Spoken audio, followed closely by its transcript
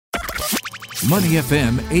Money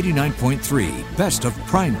FM 89.3, best of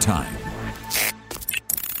prime time.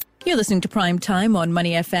 You're listening to Prime Time on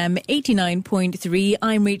Money FM 89.3.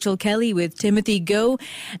 I'm Rachel Kelly with Timothy Go,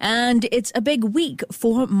 and it's a big week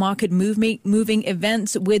for market moving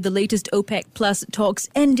events with the latest OPEC Plus talks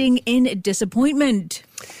ending in disappointment.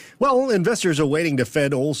 Well, investors are waiting the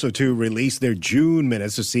Fed also to release their June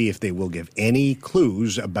minutes to see if they will give any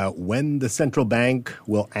clues about when the central bank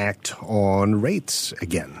will act on rates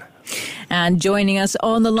again. And joining us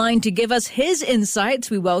on the line to give us his insights,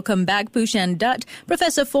 we welcome back Bhushan Dutt,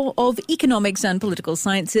 Professor of Economics and Political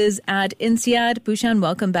Sciences at INSEAD. Bhushan,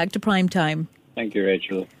 welcome back to Prime Time. Thank you,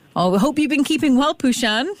 Rachel. Oh, I hope you've been keeping well,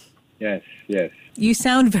 Bhushan. Yes. You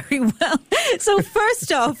sound very well. So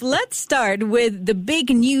first off, let's start with the big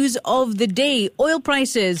news of the day. Oil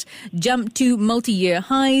prices jumped to multi-year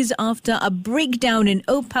highs after a breakdown in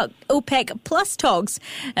OPEC Plus talks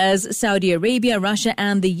as Saudi Arabia, Russia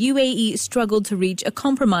and the UAE struggled to reach a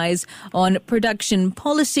compromise on production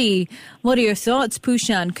policy. What are your thoughts,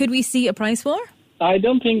 Bhushan? Could we see a price war? I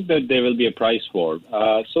don't think that there will be a price war.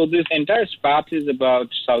 So this entire spat is about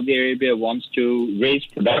Saudi Arabia wants to raise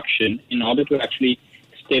production in order to actually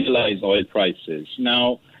stabilize oil prices.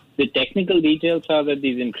 Now, the technical details are that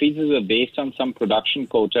these increases are based on some production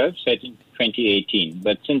quota set in 2018.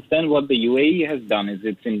 But since then, what the UAE has done is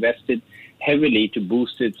it's invested heavily to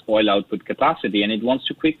boost its oil output capacity, and it wants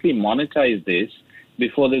to quickly monetize this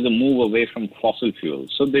before there's a move away from fossil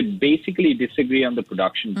fuels. So they basically disagree on the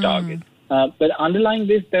production target. But underlying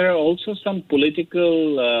this, there are also some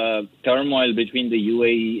political turmoil between the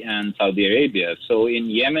UAE and Saudi Arabia. So in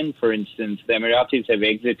Yemen, for instance, the Emiratis have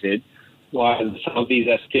exited while the Saudis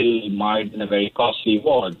are still mired in a very costly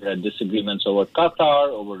war. There are disagreements over Qatar,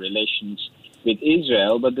 over relations with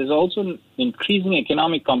Israel, but there's also increasing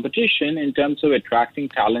economic competition in terms of attracting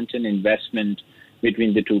talent and investment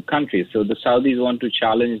between the two countries. So the Saudis want to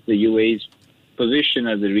challenge the UAE's position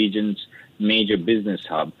as the region's major business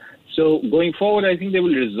hub. So going forward, I think they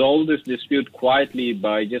will resolve this dispute quietly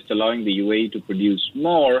by just allowing the UAE to produce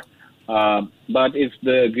more. But if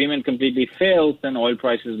the agreement completely fails, then oil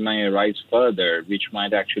prices may rise further, which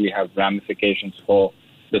might actually have ramifications for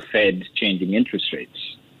the Fed changing interest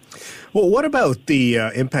rates. Well, what about the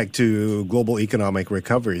impact to global economic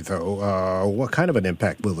recovery, though? What kind of an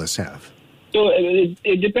impact will this have? So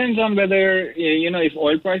it depends on whether, if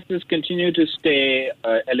oil prices continue to stay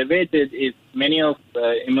elevated, if many of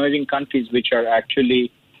emerging countries which are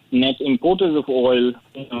actually net importers of oil,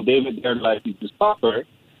 they're likely to suffer.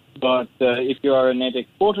 But if you are a net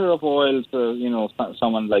exporter of oil,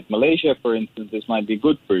 someone like Malaysia, for instance, this might be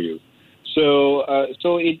good for you.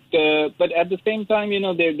 But at the same time,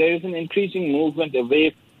 there is an increasing movement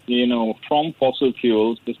away from fossil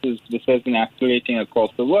fuels. This has been accelerating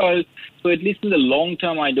across the world. So at least in the long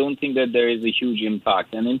term, I don't think that there is a huge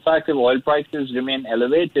impact. And in fact, if oil prices remain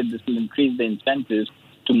elevated, this will increase the incentives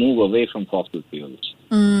to move away from fossil fuels.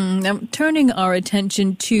 Now, turning our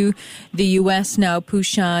attention to the U.S. now,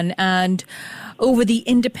 Bhushan, and over the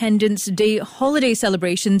Independence Day holiday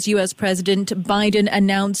celebrations, U.S. President Biden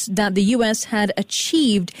announced that the U.S. had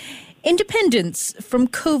achieved independence from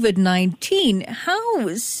COVID-19.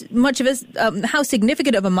 How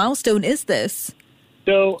significant of a milestone is this?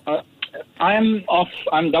 So I'm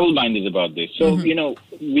double-minded about this. So,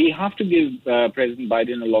 we have to give President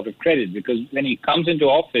Biden a lot of credit because when he comes into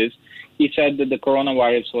office, he said that the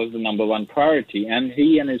coronavirus was the number one priority, and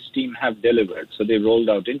he and his team have delivered. So they rolled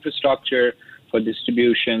out infrastructure for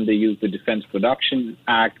distribution. They used the Defense Production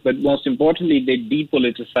Act. But most importantly, they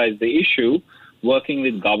depoliticized the issue, working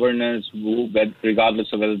with governors who,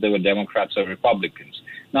 regardless of whether they were Democrats or Republicans.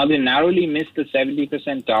 Now, they narrowly missed the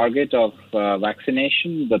 70% target of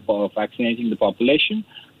vaccinating the population,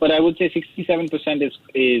 but I would say 67%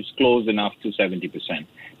 is close enough to 70%.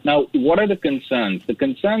 Now, what are the concerns? The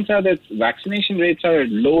concerns are that vaccination rates are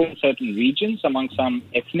low in certain regions among some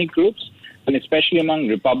ethnic groups, and especially among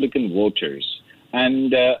Republican voters.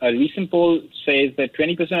 And a recent poll says that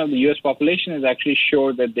 20% of the U.S. population is actually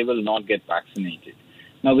sure that they will not get vaccinated.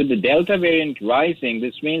 Now, with the Delta variant rising,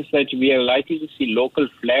 this means that we are likely to see local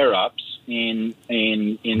flare-ups in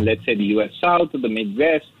let's say, the U.S. South or the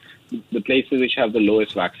Midwest, the places which have the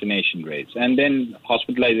lowest vaccination rates. And then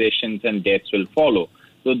hospitalizations and deaths will follow.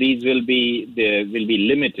 So these will be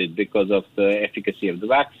limited because of the efficacy of the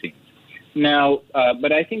vaccine. Now,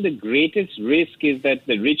 but I think the greatest risk is that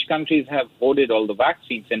the rich countries have hoarded all the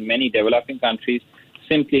vaccines, and many developing countries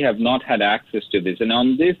simply have not had access to this. And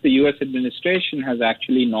on this, the U.S. administration has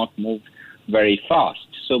actually not moved very fast.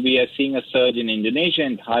 So we are seeing a surge in Indonesia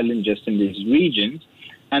and Thailand just in these regions.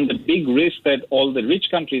 And the big risk that all the rich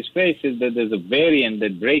countries face is that there's a variant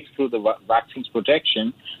that breaks through the vaccine's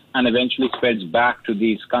protection and eventually spreads back to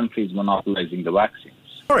these countries monopolizing the vaccines.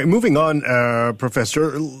 All right, moving on,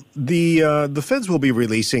 Professor. The Feds will be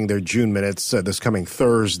releasing their June minutes this coming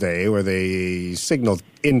Thursday, where they signaled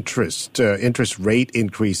interest rate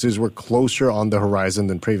increases were closer on the horizon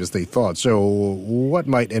than previously thought. So what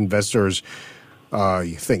might investors,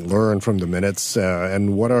 you think, learn from the minutes,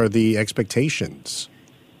 and what are the expectations?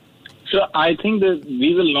 So I think that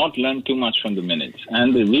we will not learn too much from the minutes.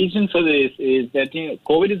 And the reason for this is that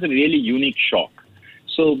COVID is a really unique shock.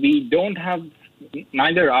 So we don't have,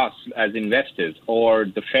 neither us as investors or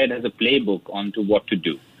the Fed has a playbook onto what to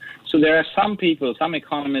do. So there are some people, some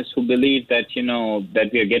economists who believe that, that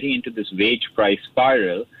we are getting into this wage price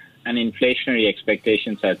spiral and inflationary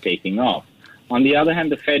expectations are taking off. On the other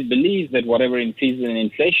hand, the Fed believes that whatever increases in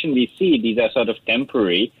inflation we see, these are sort of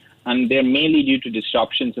temporary, and they're mainly due to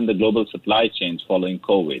disruptions in the global supply chains following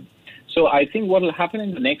COVID. So I think what will happen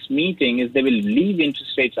in the next meeting is they will leave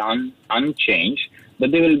interest rates unchanged,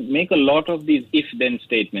 but they will make a lot of these if-then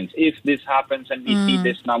statements. If this happens and we see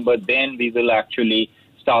this number, then we will actually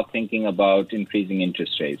start thinking about increasing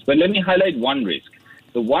interest rates. But let me highlight one risk.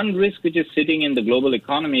 The one risk which is sitting in the global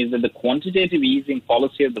economy is that the quantitative easing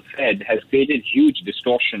policy of the Fed has created huge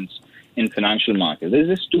distortions in financial markets. There's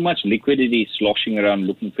just too much liquidity sloshing around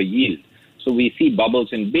looking for yield. So we see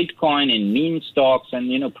bubbles in Bitcoin, in meme stocks,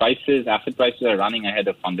 and asset prices are running ahead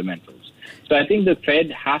of fundamentals. So I think the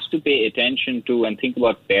Fed has to pay attention to and think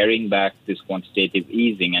about paring back this quantitative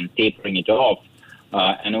easing and tapering it off,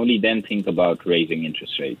 and only then think about raising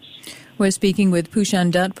interest rates. We're speaking with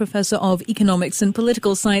Pushan Dutt, Professor of Economics and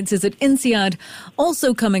Political Sciences at INSEAD.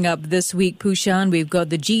 Also coming up this week, Pushan, we've got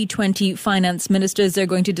the G20 finance ministers. They're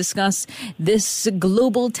going to discuss this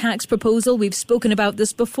global tax proposal. We've spoken about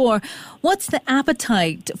this before. What's the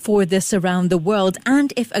appetite for this around the world?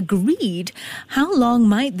 And if agreed, how long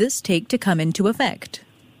might this take to come into effect?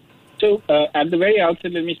 So at the very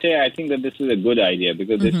outset, let me say I think that this is a good idea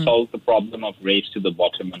because it solves the problem of race to the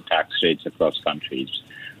bottom on tax rates across countries.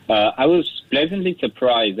 I was pleasantly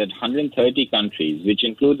surprised that 130 countries, which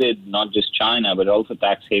included not just China, but also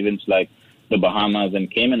tax havens like the Bahamas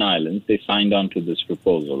and Cayman Islands, they signed on to this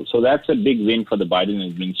proposal. So that's a big win for the Biden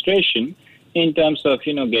administration in terms of,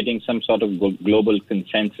 getting some sort of global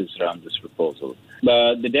consensus around this proposal.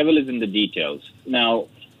 But the devil is in the details. Now,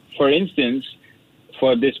 for instance,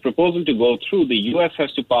 for this proposal to go through, the U.S.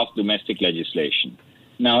 has to pass domestic legislation.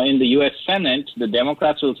 Now, in the U.S. Senate, the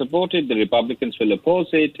Democrats will support it, the Republicans will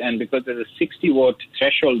oppose it, and because there's a 60-vote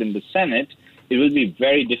threshold in the Senate, it will be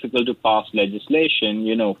very difficult to pass legislation,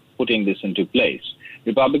 putting this into place.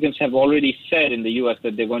 Republicans have already said in the U.S.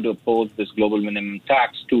 that they're going to oppose this global minimum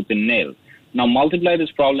tax tooth and nail. Now, multiply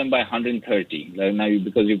this problem by 130,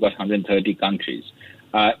 because you've got 130 countries.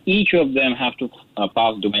 Each of them have to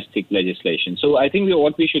pass domestic legislation. So I think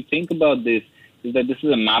what we should think about this is that this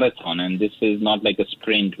is a marathon, and this is not like a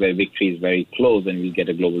sprint where victory is very close and we'll get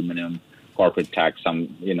a global minimum corporate tax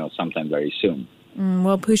sometime very soon.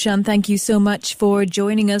 Well, Pushan, thank you so much for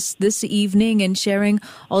joining us this evening and sharing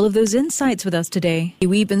all of those insights with us today.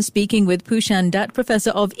 We've been speaking with Pushan Dutt, Professor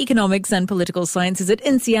of Economics and Political Sciences at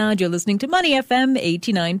INSEAD. You're listening to Money FM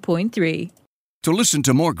 89.3. To listen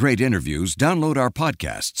to more great interviews, download our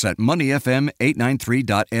podcasts at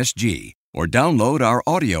moneyfm893.sg or download our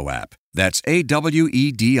audio app. That's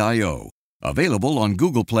AWEDIO. Available on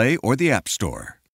Google Play or the App Store.